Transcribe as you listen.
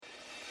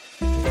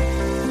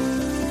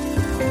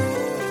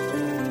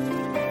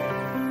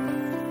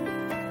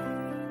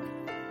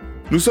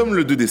Nous sommes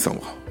le 2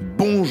 décembre.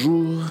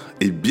 Bonjour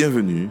et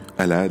bienvenue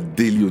à la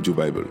Daily Audio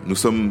Bible. Nous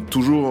sommes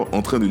toujours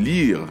en train de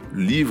lire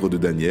le livre de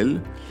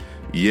Daniel.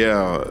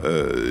 Hier,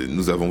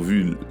 nous avons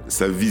vu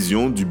sa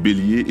vision du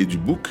bélier et du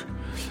bouc.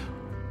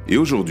 Et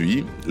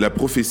aujourd'hui, la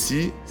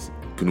prophétie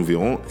que nous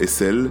verrons est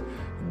celle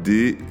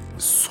des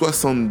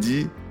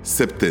 70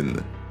 septaines.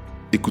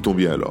 Écoutons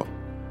bien alors.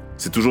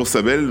 C'est toujours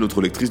Sabelle, notre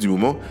lectrice du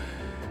moment,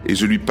 et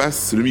je lui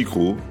passe le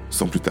micro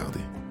sans plus tarder.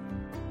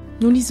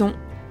 Nous lisons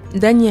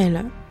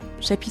Daniel,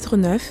 chapitre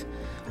 9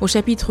 au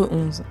chapitre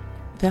 11,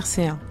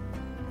 verset 1.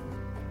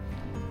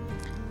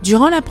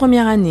 Durant la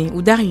première année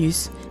où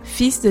Darius,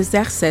 fils de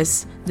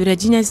Xerxès de la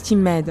dynastie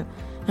Mède,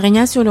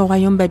 régna sur le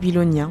royaume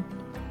babylonien,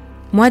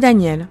 moi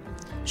Daniel,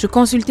 je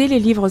consultai les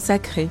livres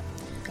sacrés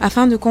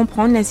afin de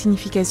comprendre la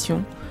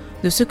signification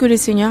de ce que le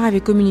Seigneur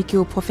avait communiqué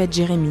au prophète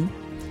Jérémie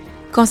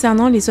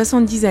concernant les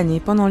 70 années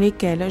pendant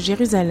lesquelles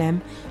Jérusalem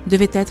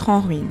devait être en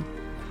ruine.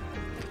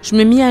 Je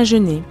me mis à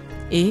jeûner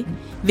et,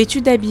 vêtu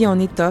d'habits en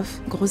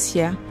étoffe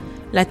grossière,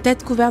 la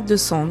tête couverte de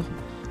cendres,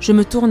 je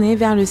me tournai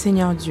vers le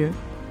Seigneur Dieu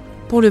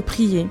pour le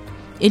prier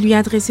et lui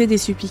adresser des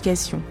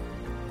supplications.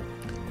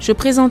 Je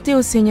présentai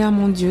au Seigneur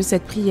mon Dieu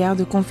cette prière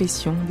de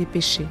confession des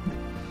péchés.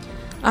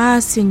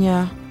 Ah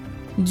Seigneur,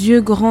 Dieu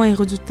grand et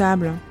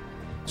redoutable,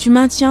 tu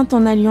maintiens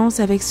ton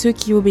alliance avec ceux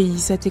qui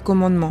obéissent à tes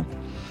commandements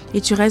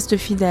et tu restes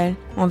fidèle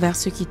envers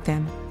ceux qui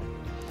t'aiment.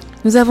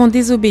 Nous avons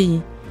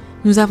désobéi,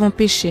 nous avons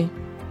péché,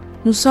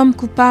 nous sommes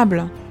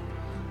coupables,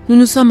 nous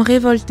nous sommes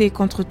révoltés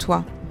contre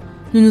toi,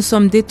 nous nous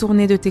sommes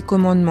détournés de tes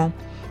commandements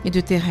et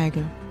de tes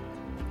règles.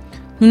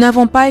 Nous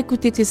n'avons pas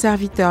écouté tes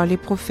serviteurs, les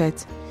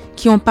prophètes,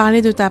 qui ont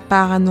parlé de ta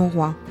part à nos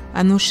rois,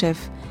 à nos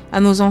chefs, à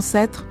nos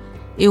ancêtres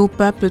et au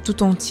peuple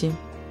tout entier.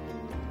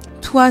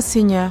 Toi,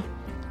 Seigneur,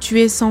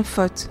 tu es sans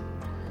faute.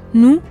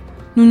 Nous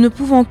ne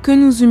pouvons que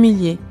nous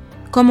humilier,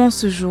 comme en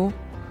ce jour,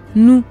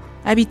 nous,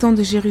 habitants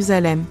de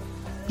Jérusalem,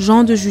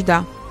 gens de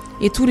Juda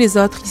et tous les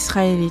autres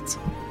Israélites,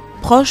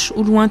 proches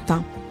ou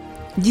lointains,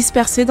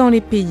 dispersés dans les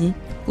pays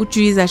où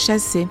tu les as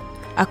chassés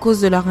à cause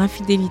de leur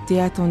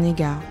infidélité à ton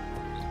égard.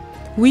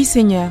 Oui,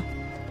 Seigneur,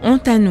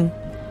 honte à nous,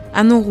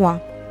 à nos rois,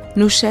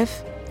 nos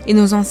chefs et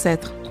nos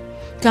ancêtres,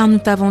 car nous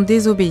t'avons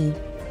désobéi.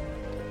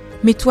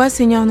 Mais toi,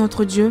 Seigneur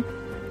notre Dieu,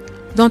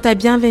 dans ta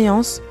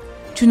bienveillance,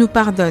 tu nous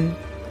pardonnes,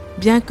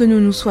 bien que nous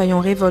nous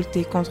soyons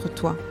révoltés contre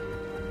toi.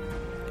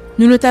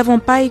 Nous ne t'avons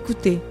pas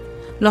écouté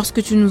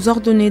lorsque tu nous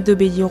ordonnais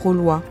d'obéir aux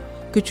lois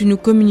que tu nous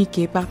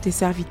communiquais par tes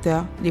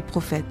serviteurs, les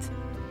prophètes.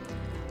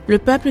 Le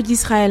peuple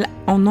d'Israël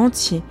en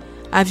entier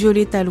a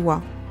violé ta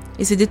loi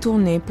et s'est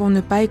détourné pour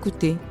ne pas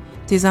écouter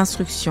tes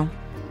instructions.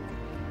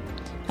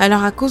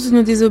 Alors à cause de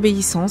nos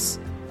désobéissances,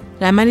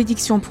 la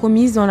malédiction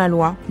promise dans la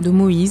loi de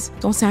Moïse,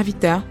 ton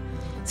serviteur,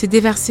 s'est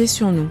déversée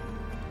sur nous.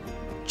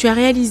 Tu as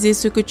réalisé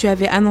ce que tu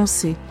avais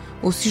annoncé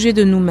au sujet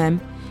de nous-mêmes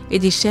et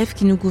des chefs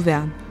qui nous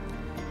gouvernent.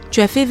 Tu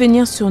as fait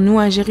venir sur nous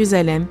à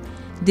Jérusalem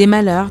des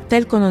malheurs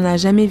tels qu'on n'en a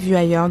jamais vu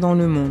ailleurs dans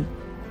le monde.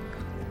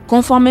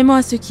 Conformément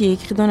à ce qui est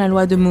écrit dans la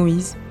loi de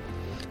Moïse,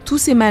 tous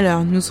ces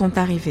malheurs nous sont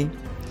arrivés.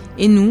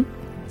 Et nous,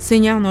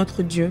 Seigneur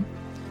notre Dieu,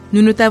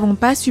 nous ne t'avons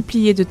pas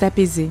supplié de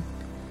t'apaiser.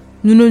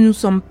 Nous ne nous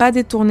sommes pas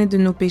détournés de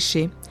nos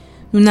péchés.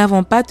 Nous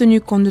n'avons pas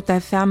tenu compte de ta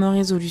ferme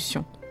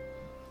résolution.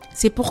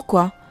 C'est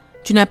pourquoi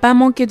tu n'as pas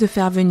manqué de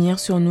faire venir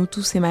sur nous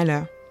tous ces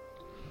malheurs.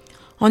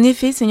 En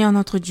effet, Seigneur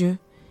notre Dieu,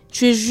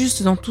 tu es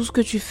juste dans tout ce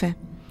que tu fais.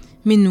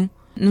 Mais nous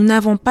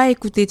n'avons pas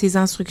écouté tes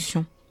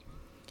instructions.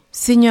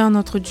 Seigneur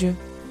notre Dieu,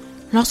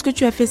 lorsque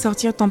tu as fait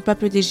sortir ton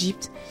peuple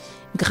d'Égypte,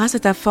 grâce à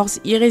ta force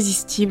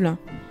irrésistible,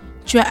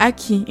 tu as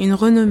acquis une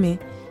renommée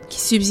qui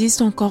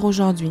subsiste encore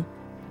aujourd'hui.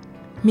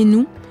 Mais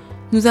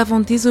nous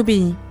avons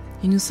désobéi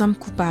et nous sommes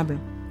coupables.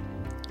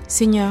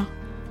 Seigneur,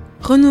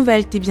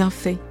 renouvelle tes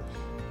bienfaits.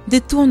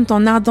 Détourne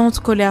ton ardente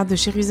colère de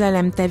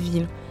Jérusalem, ta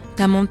ville,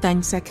 ta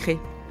montagne sacrée.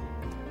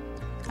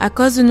 À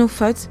cause de nos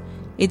fautes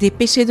et des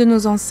péchés de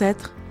nos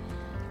ancêtres,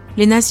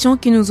 les nations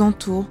qui nous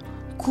entourent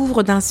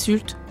couvrent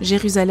d'insultes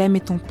Jérusalem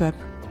et ton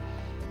peuple.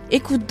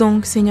 Écoute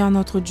donc, Seigneur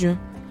notre Dieu,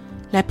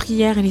 la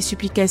prière et les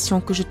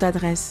supplications que je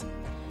t'adresse.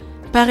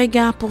 Par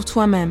égard pour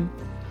toi-même,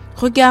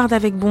 regarde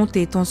avec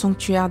bonté ton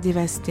sanctuaire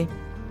dévasté.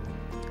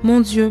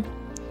 Mon Dieu,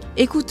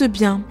 écoute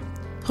bien,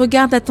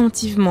 regarde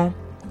attentivement,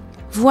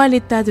 vois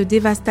l'état de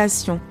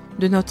dévastation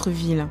de notre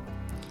ville,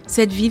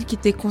 cette ville qui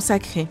t'est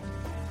consacrée.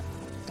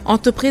 En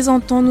te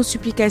présentant nos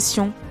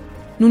supplications,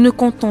 nous ne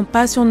comptons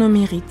pas sur nos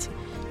mérites,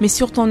 mais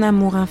sur ton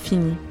amour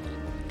infini.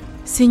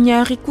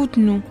 Seigneur,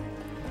 écoute-nous.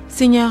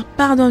 Seigneur,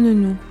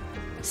 pardonne-nous.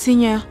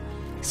 Seigneur,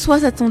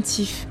 sois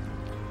attentif.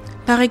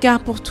 Par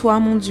égard pour toi,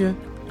 mon Dieu,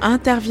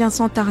 interviens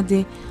sans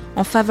tarder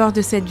en faveur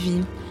de cette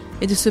ville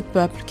et de ce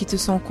peuple qui te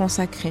sont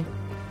consacrés.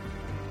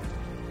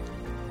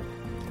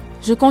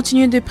 Je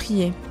continue de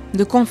prier,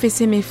 de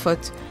confesser mes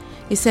fautes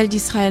et celles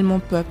d'Israël mon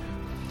peuple,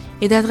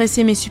 et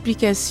d'adresser mes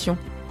supplications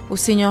au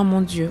Seigneur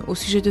mon Dieu au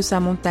sujet de sa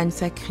montagne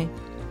sacrée.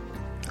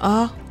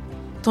 Or,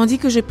 tandis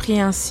que je priais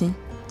ainsi,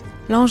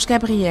 l'ange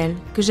Gabriel,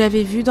 que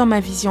j'avais vu dans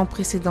ma vision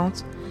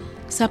précédente,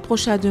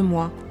 s'approcha de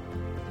moi,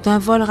 d'un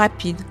vol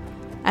rapide,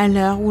 à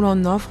l'heure où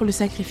l'on offre le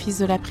sacrifice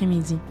de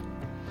l'après-midi.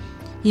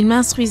 Il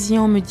m'instruisit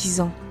en me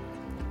disant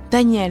 «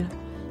 Daniel,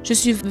 je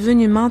suis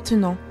venu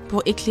maintenant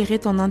pour éclairer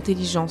ton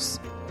intelligence.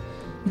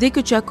 Dès que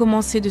tu as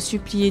commencé de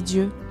supplier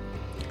Dieu,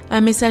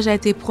 un message a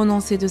été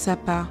prononcé de sa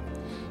part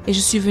et je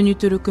suis venu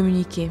te le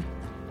communiquer.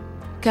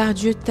 Car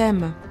Dieu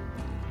t'aime.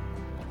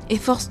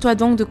 Efforce-toi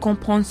donc de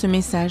comprendre ce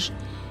message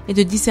et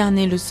de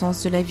discerner le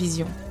sens de la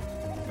vision.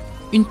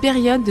 Une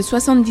période de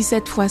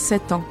 77 fois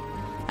 7 ans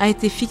a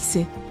été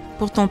fixée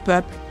pour ton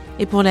peuple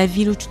et pour la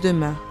ville où tu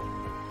demeures.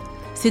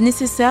 C'est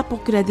nécessaire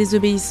pour que la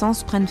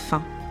désobéissance prenne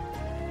fin,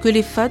 que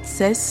les fautes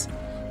cessent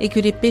et que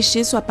les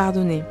péchés soient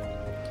pardonnés,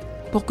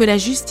 pour que la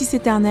justice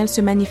éternelle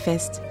se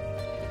manifeste,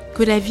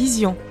 que la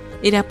vision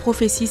et la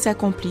prophétie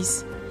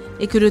s'accomplissent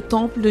et que le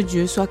temple de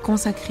Dieu soit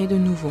consacré de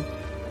nouveau.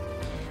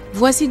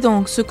 Voici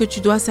donc ce que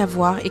tu dois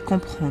savoir et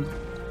comprendre.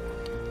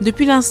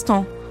 Depuis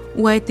l'instant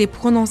où a été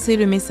prononcé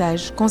le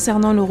message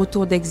concernant le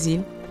retour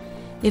d'exil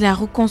et la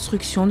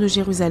reconstruction de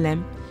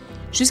Jérusalem,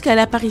 jusqu'à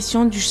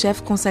l'apparition du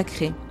chef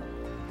consacré,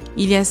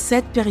 il y a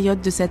 7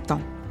 périodes de 7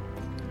 ans.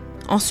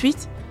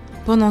 Ensuite,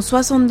 pendant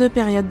 62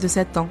 périodes de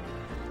 7 ans,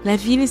 la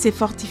ville et ses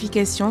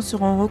fortifications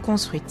seront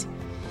reconstruites,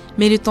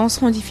 mais les temps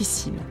seront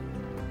difficiles.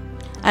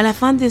 À la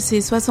fin de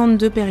ces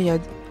 62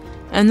 périodes,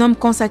 un homme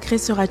consacré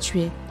sera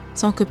tué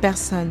sans que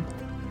personne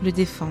le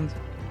défende.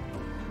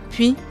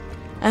 Puis,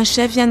 un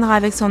chef viendra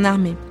avec son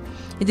armée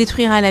et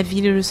détruira la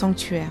ville et le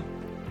sanctuaire.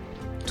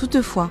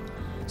 Toutefois,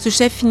 ce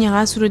chef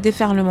finira sous le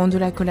déferlement de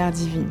la colère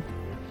divine.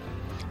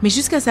 Mais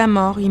jusqu'à sa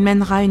mort, il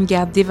mènera une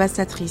guerre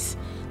dévastatrice,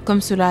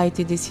 comme cela a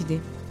été décidé.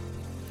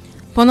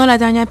 Pendant la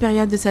dernière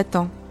période de 7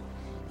 ans,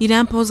 il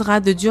imposera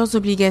de dures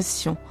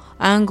obligations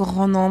à un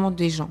grand nombre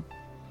de gens.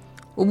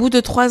 Au bout de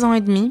 3 ans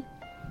et demi,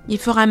 il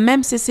fera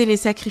même cesser les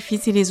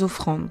sacrifices et les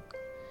offrandes.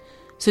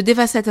 Ce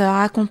dévastateur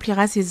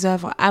accomplira ses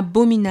œuvres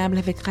abominables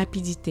avec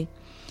rapidité,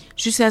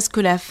 jusqu'à ce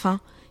que la fin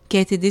qui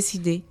a été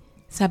décidée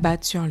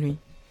s'abatte sur lui.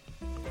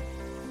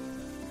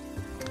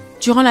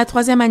 Durant la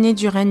 3e année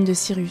du règne de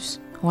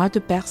Cyrus, roi de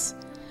Perse,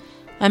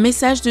 un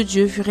message de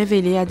Dieu fut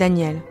révélé à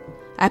Daniel,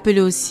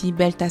 appelé aussi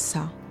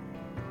Belteshazzar.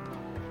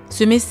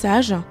 Ce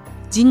message,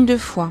 digne de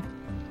foi,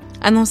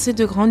 annonçait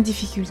de grandes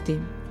difficultés.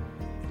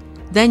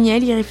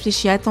 Daniel y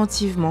réfléchit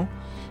attentivement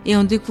et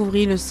en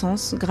découvrit le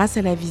sens grâce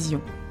à la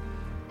vision.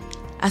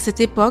 À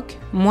cette époque,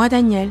 moi,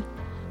 Daniel,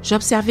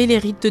 j'observais les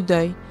rites de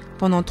deuil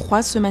pendant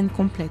 3 semaines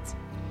complètes.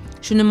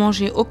 Je ne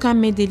mangeais aucun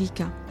mets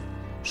délicat.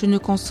 Je ne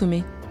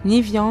consommais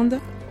ni viande,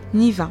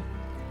 ni vin.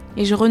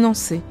 Et je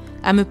renonçais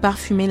à me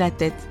parfumer la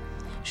tête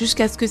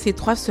jusqu'à ce que ces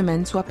 3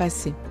 semaines soient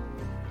passées.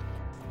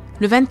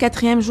 Le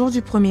 24e jour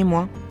du 1er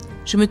mois,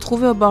 je me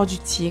trouvais au bord du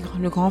Tigre,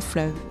 le grand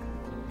fleuve.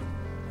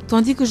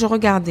 Tandis que je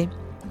regardais,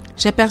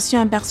 j'aperçus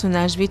un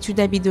personnage vêtu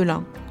d'habits de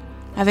lin,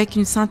 avec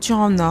une ceinture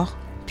en or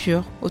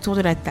pur autour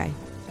de la taille.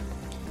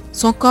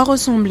 Son corps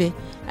ressemblait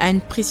à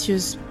une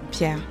précieuse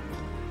pierre.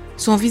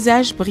 Son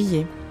visage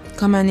brillait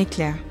comme un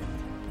éclair.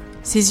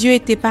 Ses yeux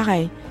étaient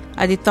pareils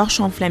à des torches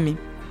enflammées.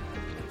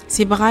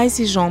 Ses bras et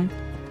ses jambes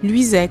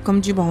luisaient comme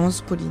du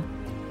bronze poli.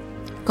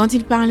 Quand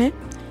il parlait,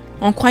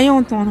 on croyait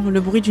entendre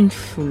le bruit d'une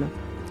foule.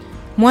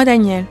 Moi,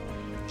 Daniel,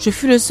 je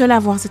fus le seul à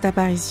voir cette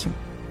apparition.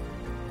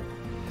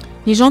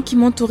 Les gens qui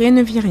m'entouraient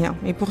ne virent rien,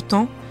 et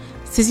pourtant,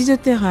 saisis de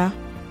terreur,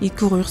 ils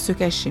coururent se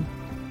cacher.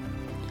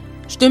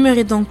 Je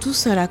demeurai donc tout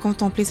seul à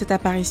contempler cette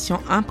apparition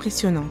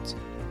impressionnante.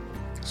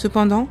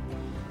 Cependant,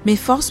 mes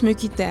forces me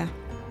quittèrent.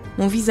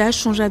 Mon visage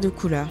changea de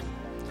couleur.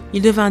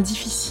 Il devint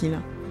difficile,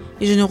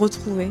 et je ne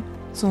retrouvais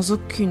sans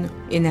aucune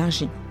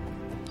énergie.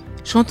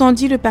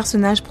 J'entendis le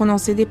personnage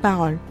prononcer des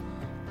paroles.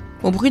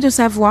 Au bruit de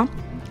sa voix,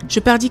 je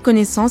perdis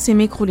connaissance et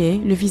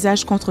m'écroulai, le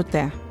visage contre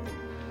terre.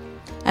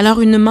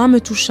 Alors une main me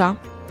toucha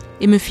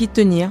et me fit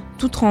tenir,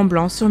 tout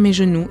tremblant, sur mes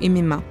genoux et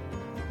mes mains.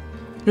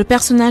 Le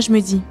personnage me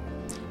dit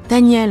 «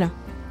 Daniel,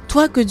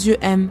 toi que Dieu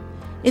aime,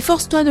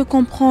 efforce-toi de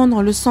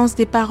comprendre le sens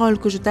des paroles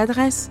que je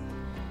t'adresse.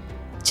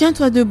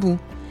 Tiens-toi debout,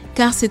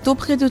 car c'est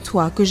auprès de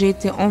toi que j'ai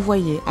été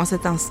envoyé en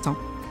cet instant. »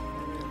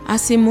 À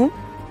ces mots,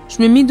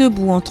 je me mis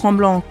debout en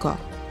tremblant encore.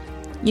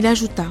 Il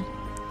ajouta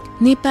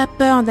 « N'aie pas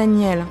peur,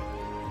 Daniel.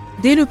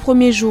 Dès le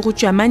 1er jour où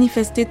tu as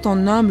manifesté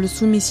ton humble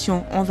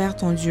soumission envers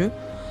ton Dieu,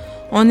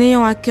 en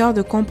ayant à cœur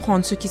de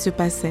comprendre ce qui se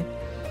passait,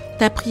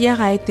 ta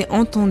prière a été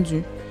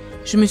entendue.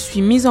 Je me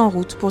suis mise en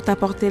route pour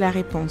t'apporter la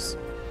réponse.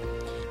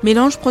 Mais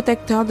l'ange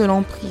protecteur de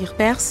l'empire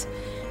perse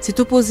s'est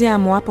opposé à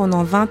moi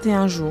pendant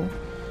 21 jours,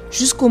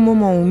 jusqu'au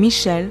moment où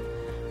Michel,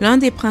 l'un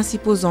des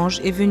principaux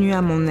anges, est venu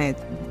à mon aide.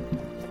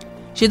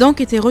 J'ai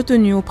donc été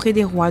retenu auprès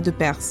des rois de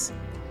Perse.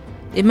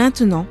 Et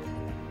maintenant,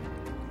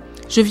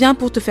 je viens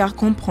pour te faire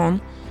comprendre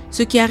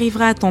ce qui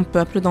arrivera à ton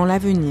peuple dans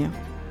l'avenir,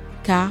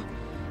 car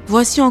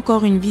voici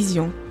encore une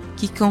vision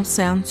qui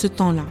concerne ce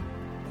temps-là. »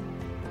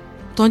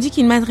 Tandis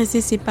qu'il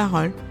m'adressait ces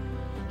paroles,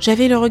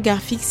 j'avais le regard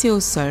fixé au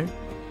sol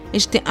et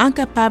j'étais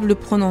incapable de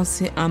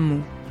prononcer un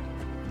mot.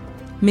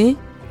 Mais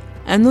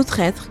un autre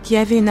être qui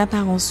avait une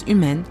apparence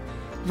humaine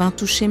vint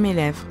toucher mes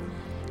lèvres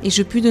et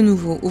je pus de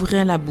nouveau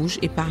ouvrir la bouche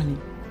et parler.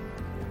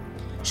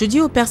 Je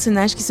dis au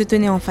personnage qui se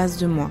tenait en face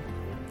de moi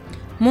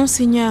Mon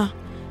Seigneur,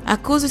 à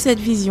cause de cette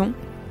vision,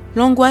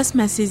 l'angoisse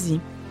m'a saisi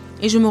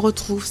et je me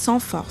retrouve sans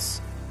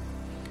force.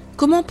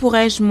 Comment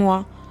pourrais-je,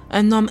 moi,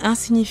 un homme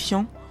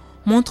insignifiant,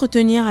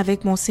 m'entretenir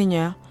avec mon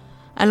Seigneur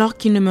alors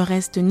qu'il ne me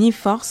reste ni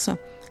force,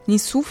 ni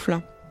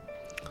souffle?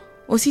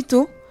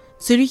 Aussitôt,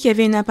 celui qui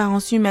avait une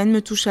apparence humaine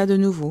me toucha de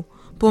nouveau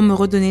pour me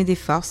redonner des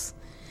forces,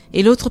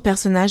 et l'autre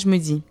personnage me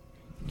dit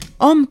 «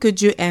 Homme que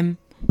Dieu aime,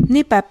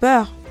 n'aie pas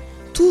peur,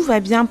 tout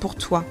va bien pour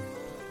toi.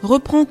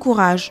 Reprends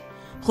courage,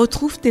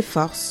 retrouve tes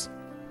forces. »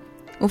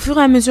 Au fur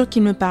et à mesure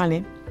qu'il me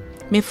parlait,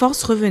 mes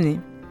forces revenaient.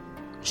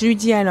 Je lui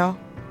dis alors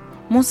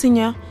 « Mon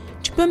Seigneur,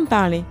 tu peux me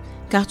parler,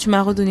 car tu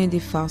m'as redonné des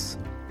forces. »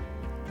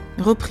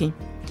 Repris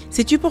 «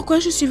 Sais-tu pourquoi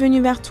je suis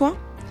venu vers toi ?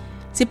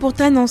 C'est pour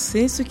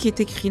t'annoncer ce qui est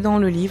écrit dans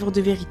le livre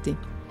de vérité.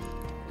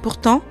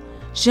 Pourtant,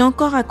 j'ai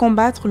encore à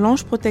combattre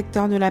l'ange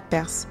protecteur de la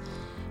Perse,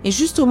 et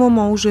juste au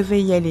moment où je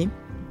vais y aller,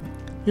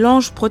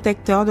 l'ange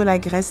protecteur de la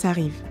Grèce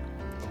arrive.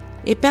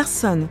 Et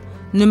personne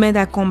ne m'aide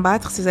à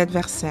combattre ses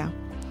adversaires,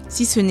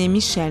 si ce n'est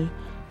Michel,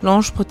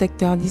 l'ange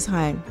protecteur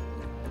d'Israël,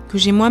 que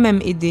j'ai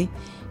moi-même aidé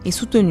et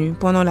soutenu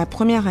pendant la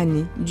première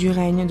année du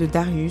règne de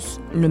Darius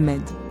le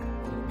Mède. «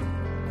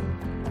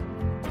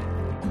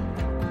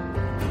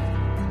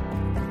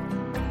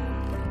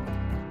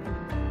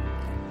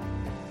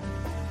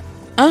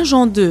 1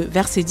 Jean 2,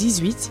 verset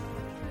 18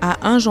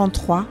 à 1 Jean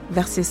 3,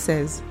 verset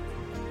 16.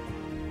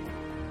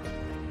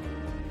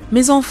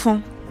 Mes enfants,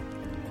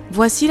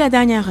 voici la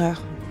dernière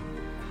heure.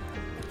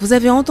 Vous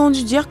avez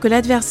entendu dire que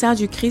l'adversaire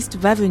du Christ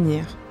va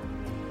venir.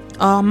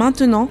 Or,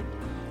 maintenant,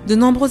 de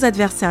nombreux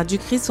adversaires du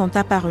Christ sont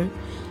apparus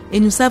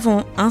et nous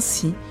savons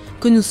ainsi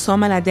que nous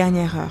sommes à la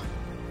dernière heure.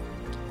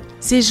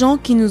 Ces gens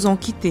qui nous ont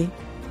quittés,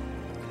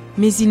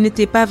 mais ils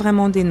n'étaient pas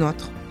vraiment des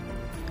nôtres.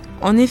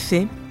 En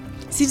effet,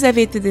 s'ils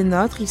avaient été des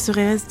nôtres, ils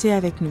seraient restés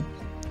avec nous.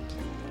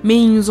 Mais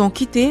ils nous ont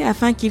quittés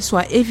afin qu'il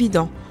soit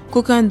évident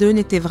qu'aucun d'eux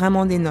n'était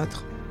vraiment des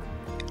nôtres.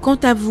 Quant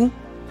à vous,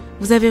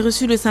 vous avez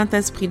reçu le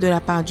Saint-Esprit de la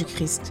part du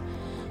Christ,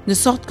 de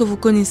sorte que vous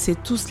connaissez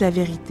tous la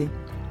vérité.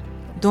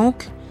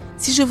 Donc,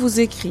 si je vous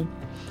écris,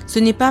 ce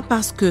n'est pas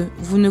parce que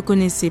vous ne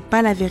connaissez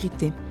pas la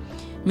vérité,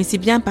 mais c'est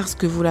bien parce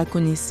que vous la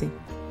connaissez.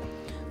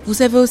 Vous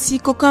savez aussi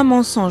qu'aucun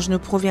mensonge ne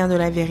provient de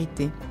la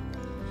vérité.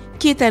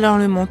 Qui est alors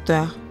le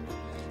menteur ?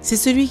 C'est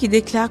celui qui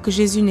déclare que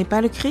Jésus n'est pas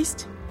le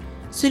Christ ?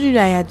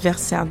 Celui-là est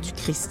adversaire du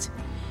Christ.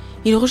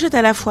 Il rejette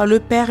à la fois le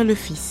Père et le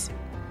Fils.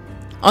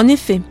 En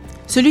effet,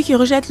 celui qui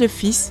rejette le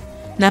Fils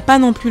n'a pas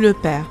non plus le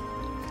Père.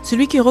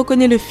 Celui qui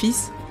reconnaît le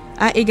Fils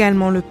a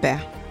également le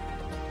Père.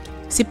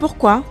 C'est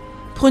pourquoi,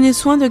 prenez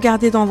soin de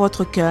garder dans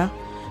votre cœur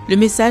le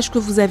message que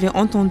vous avez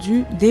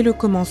entendu dès le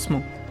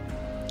commencement.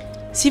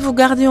 Si vous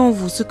gardez en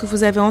vous ce que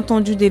vous avez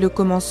entendu dès le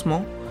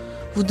commencement,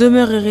 vous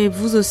demeurerez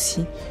vous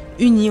aussi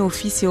unis au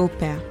Fils et au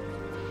Père.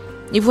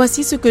 Et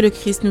voici ce que le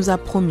Christ nous a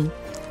promis,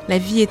 la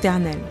vie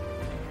éternelle.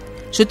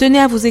 Je tenais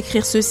à vous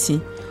écrire ceci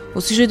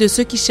au sujet de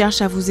ceux qui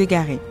cherchent à vous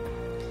égarer.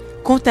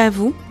 Quant à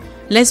vous,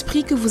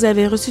 l'esprit que vous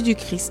avez reçu du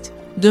Christ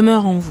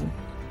demeure en vous.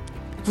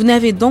 Vous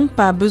n'avez donc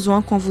pas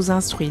besoin qu'on vous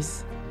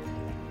instruise.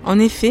 En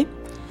effet,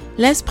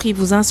 l'esprit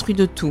vous instruit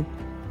de tout.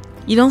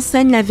 Il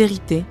enseigne la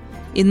vérité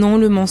et non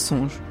le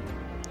mensonge.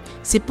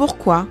 C'est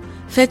pourquoi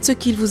faites ce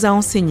qu'il vous a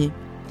enseigné.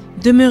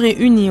 Demeurez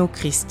unis au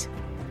Christ.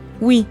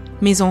 Oui,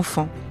 mes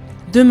enfants,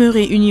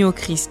 demeurez unis au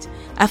Christ,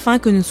 afin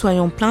que nous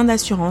soyons pleins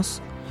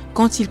d'assurance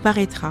quand il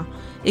paraîtra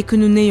et que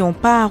nous n'ayons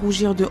pas à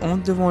rougir de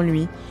honte devant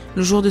lui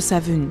le jour de sa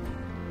venue.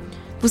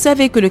 Vous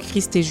savez que le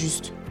Christ est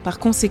juste. Par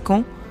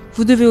conséquent,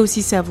 vous devez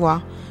aussi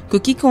savoir que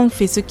quiconque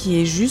fait ce qui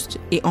est juste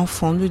est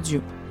enfant de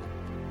Dieu.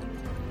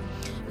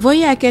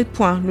 Voyez à quel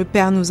point le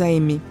Père nous a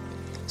aimés.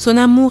 Son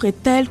amour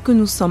est tel que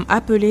nous sommes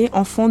appelés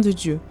enfants de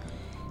Dieu,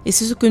 et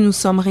c'est ce que nous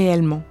sommes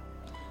réellement.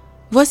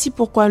 Voici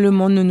pourquoi le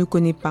monde ne nous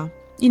connaît pas.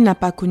 Il n'a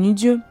pas connu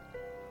Dieu.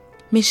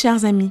 Mes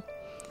chers amis,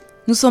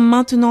 nous sommes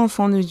maintenant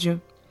enfants de Dieu,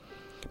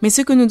 mais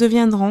ce que nous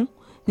deviendrons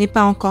n'est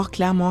pas encore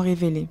clairement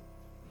révélé.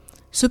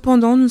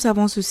 Cependant, nous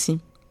savons ceci.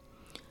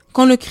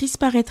 Quand le Christ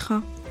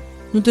paraîtra,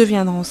 nous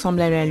deviendrons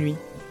semblables à lui,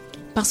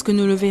 parce que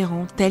nous le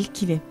verrons tel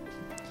qu'il est.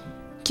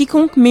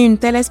 Quiconque met une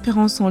telle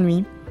espérance en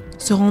lui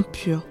sera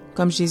pur,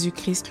 comme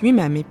Jésus-Christ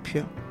lui-même est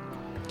pur.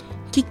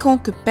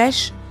 Quiconque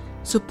pêche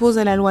s'oppose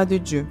à la loi de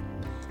Dieu,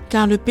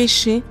 car le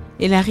péché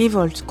est la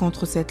révolte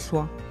contre cette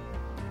loi.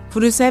 Vous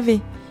le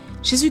savez,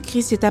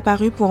 Jésus-Christ est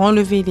apparu pour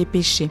enlever les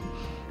péchés.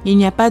 Il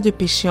n'y a pas de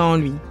péché en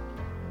lui.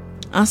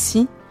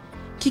 Ainsi,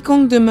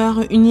 quiconque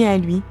demeure uni à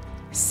lui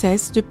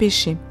cesse de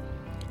pécher.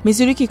 Mais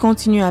celui qui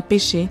continue à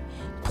pécher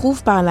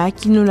prouve par là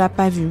qu'il ne l'a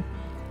pas vu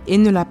et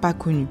ne l'a pas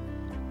connu.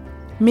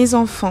 Mes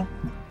enfants,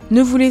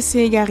 ne vous laissez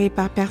égarer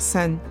par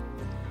personne.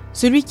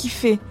 Celui qui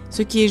fait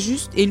ce qui est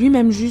juste est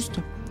lui-même juste,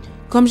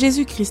 comme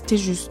Jésus-Christ est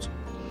juste.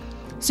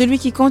 Celui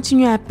qui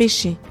continue à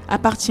pécher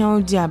appartient au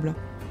diable,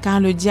 car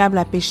le diable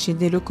a péché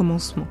dès le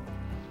commencement.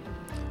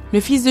 Le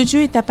Fils de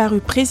Dieu est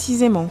apparu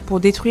précisément pour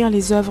détruire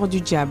les œuvres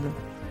du diable.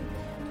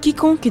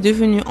 Quiconque est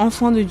devenu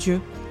enfant de Dieu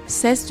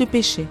cesse de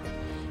pécher,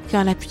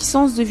 car la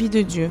puissance de vie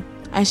de Dieu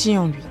agit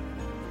en lui.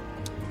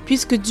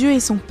 Puisque Dieu est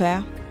son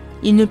Père,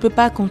 il ne peut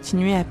pas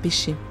continuer à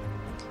pécher.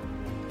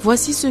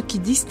 Voici ce qui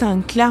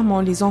distingue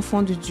clairement les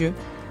enfants de Dieu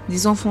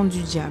des enfants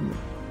du diable.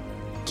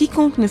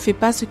 Quiconque ne fait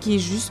pas ce qui est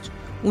juste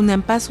ou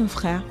n'aime pas son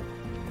frère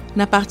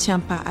n'appartient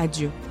pas à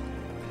Dieu.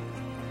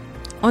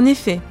 En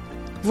effet,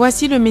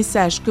 voici le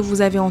message que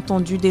vous avez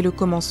entendu dès le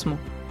commencement.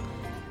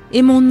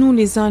 Aimons-nous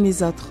les uns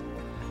les autres.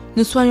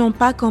 Ne soyons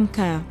pas comme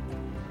Caïn.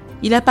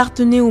 Il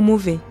appartenait au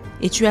mauvais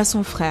et tua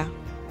son frère.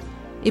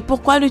 Et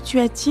pourquoi le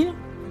tua-t-il ?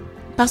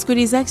 Parce que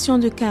les actions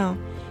de Caïn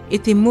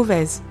étaient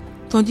mauvaises,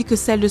 tandis que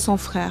celles de son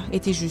frère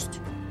étaient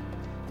justes.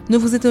 Ne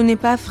vous étonnez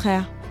pas,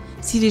 frères,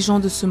 si les gens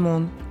de ce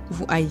monde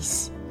vous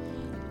haïssent.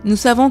 Nous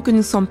savons que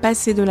nous sommes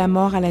passés de la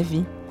mort à la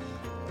vie.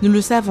 Nous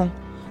le savons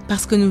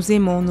parce que nous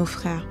aimons nos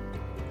frères.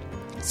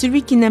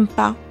 Celui qui n'aime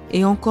pas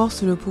est encore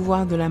sous le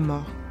pouvoir de la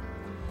mort.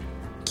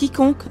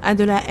 Quiconque a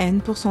de la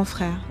haine pour son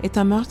frère est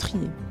un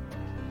meurtrier.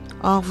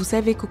 Or, vous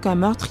savez qu'aucun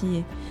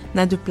meurtrier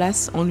n'a de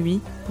place en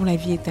lui pour la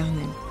vie éternelle.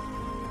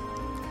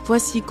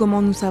 Voici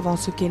comment nous savons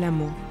ce qu'est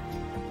l'amour.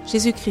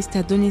 Jésus-Christ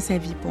a donné sa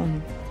vie pour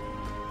nous.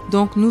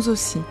 Donc nous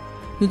aussi,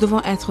 nous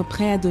devons être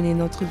prêts à donner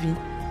notre vie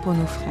pour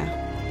nos frères.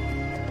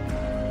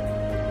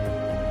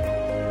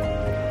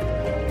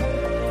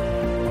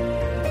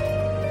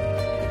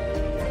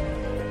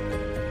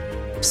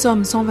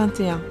 Psaume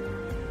 121,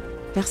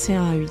 versets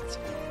 1 à 8.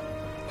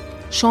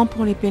 Chant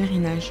pour les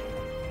pèlerinages.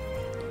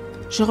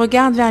 Je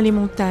regarde vers les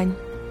montagnes.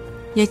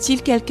 Y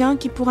a-t-il quelqu'un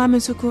qui pourra me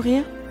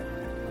secourir ?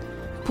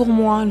 Pour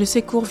moi, le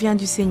secours vient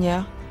du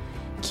Seigneur,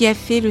 qui a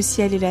fait le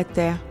ciel et la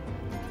terre.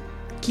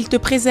 Qu'il te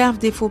préserve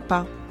des faux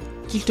pas,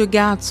 qu'il te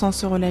garde sans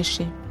se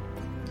relâcher.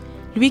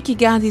 Lui qui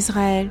garde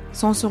Israël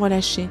sans se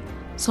relâcher,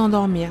 sans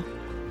dormir.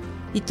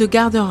 Il te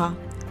gardera,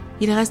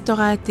 il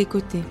restera à tes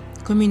côtés,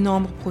 comme une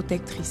ombre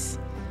protectrice.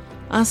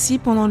 Ainsi,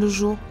 pendant le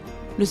jour,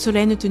 le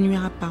soleil ne te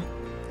nuira pas,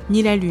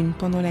 ni la lune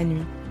pendant la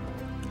nuit.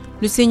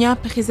 Le Seigneur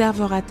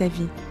préservera ta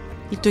vie,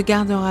 il te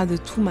gardera de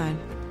tout mal.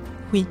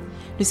 Oui,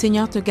 le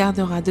Seigneur te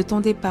gardera de ton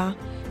départ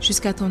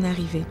jusqu'à ton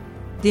arrivée,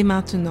 dès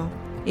maintenant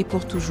et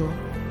pour toujours.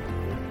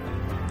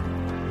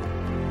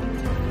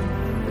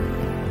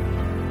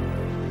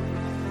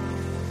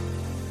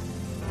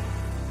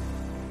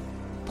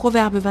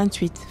 Proverbe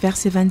 28,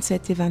 versets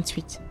 27 et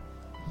 28.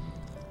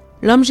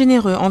 L'homme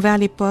généreux envers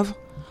les pauvres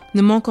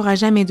ne manquera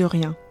jamais de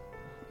rien,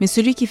 mais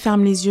celui qui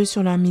ferme les yeux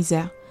sur leur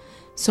misère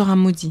sera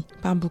maudit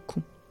par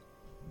beaucoup.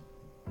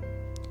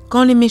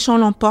 Quand les méchants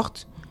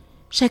l'emportent,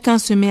 chacun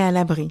se met à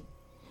l'abri.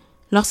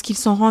 Lorsqu'ils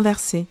sont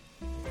renversés,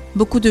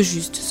 beaucoup de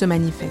justes se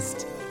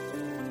manifestent.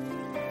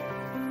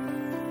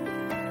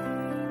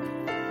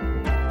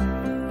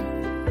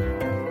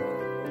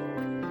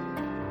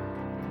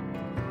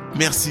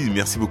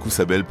 Merci beaucoup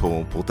Sabel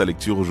pour ta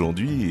lecture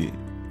aujourd'hui.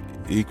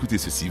 Et écoutez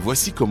ceci,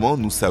 voici comment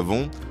nous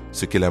savons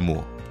ce qu'est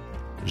l'amour.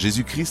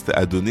 Jésus-Christ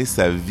a donné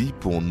sa vie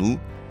pour nous,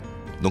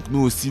 donc nous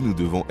aussi nous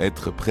devons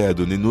être prêts à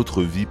donner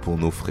notre vie pour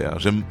nos frères.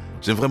 J'aime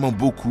vraiment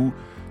beaucoup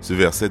ce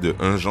verset de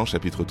 1 Jean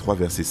chapitre 3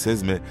 verset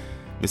 16, mais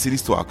c'est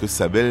l'histoire que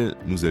Sabel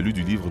nous a lue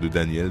du livre de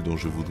Daniel dont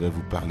je voudrais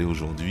vous parler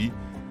aujourd'hui,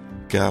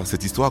 car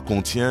cette histoire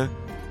contient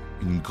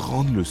une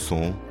grande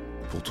leçon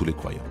pour tous les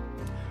croyants.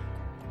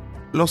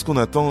 Lorsqu'on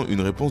attend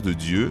une réponse de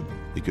Dieu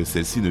et que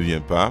celle-ci ne vient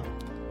pas,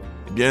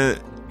 eh bien,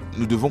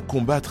 nous devons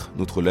combattre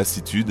notre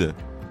lassitude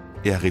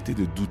et arrêter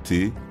de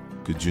douter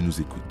que Dieu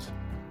nous écoute.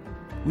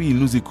 Oui, il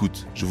nous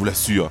écoute, je vous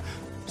l'assure.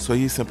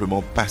 Soyez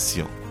simplement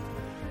patients.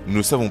 Nous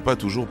ne savons pas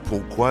toujours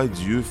pourquoi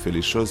Dieu fait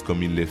les choses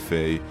comme il les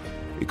fait.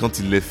 Et quand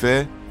il les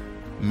fait,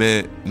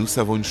 mais nous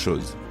savons une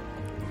chose,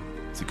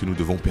 c'est que nous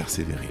devons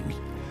persévérer, oui.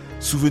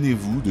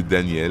 Souvenez-vous de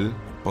Daniel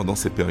pendant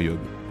ces périodes.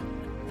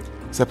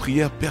 Sa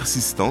prière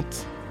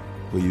persistante,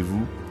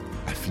 voyez-vous,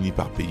 a fini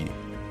par payer.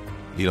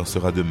 Et il en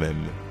sera de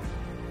même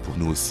pour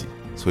nous aussi.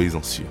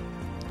 Soyez-en sûrs.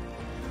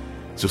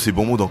 Sur ces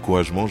bons mots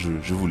d'encouragement,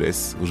 je vous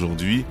laisse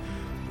aujourd'hui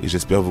et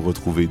j'espère vous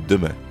retrouver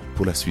demain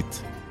pour la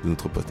suite de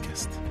notre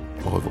podcast.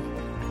 Au revoir.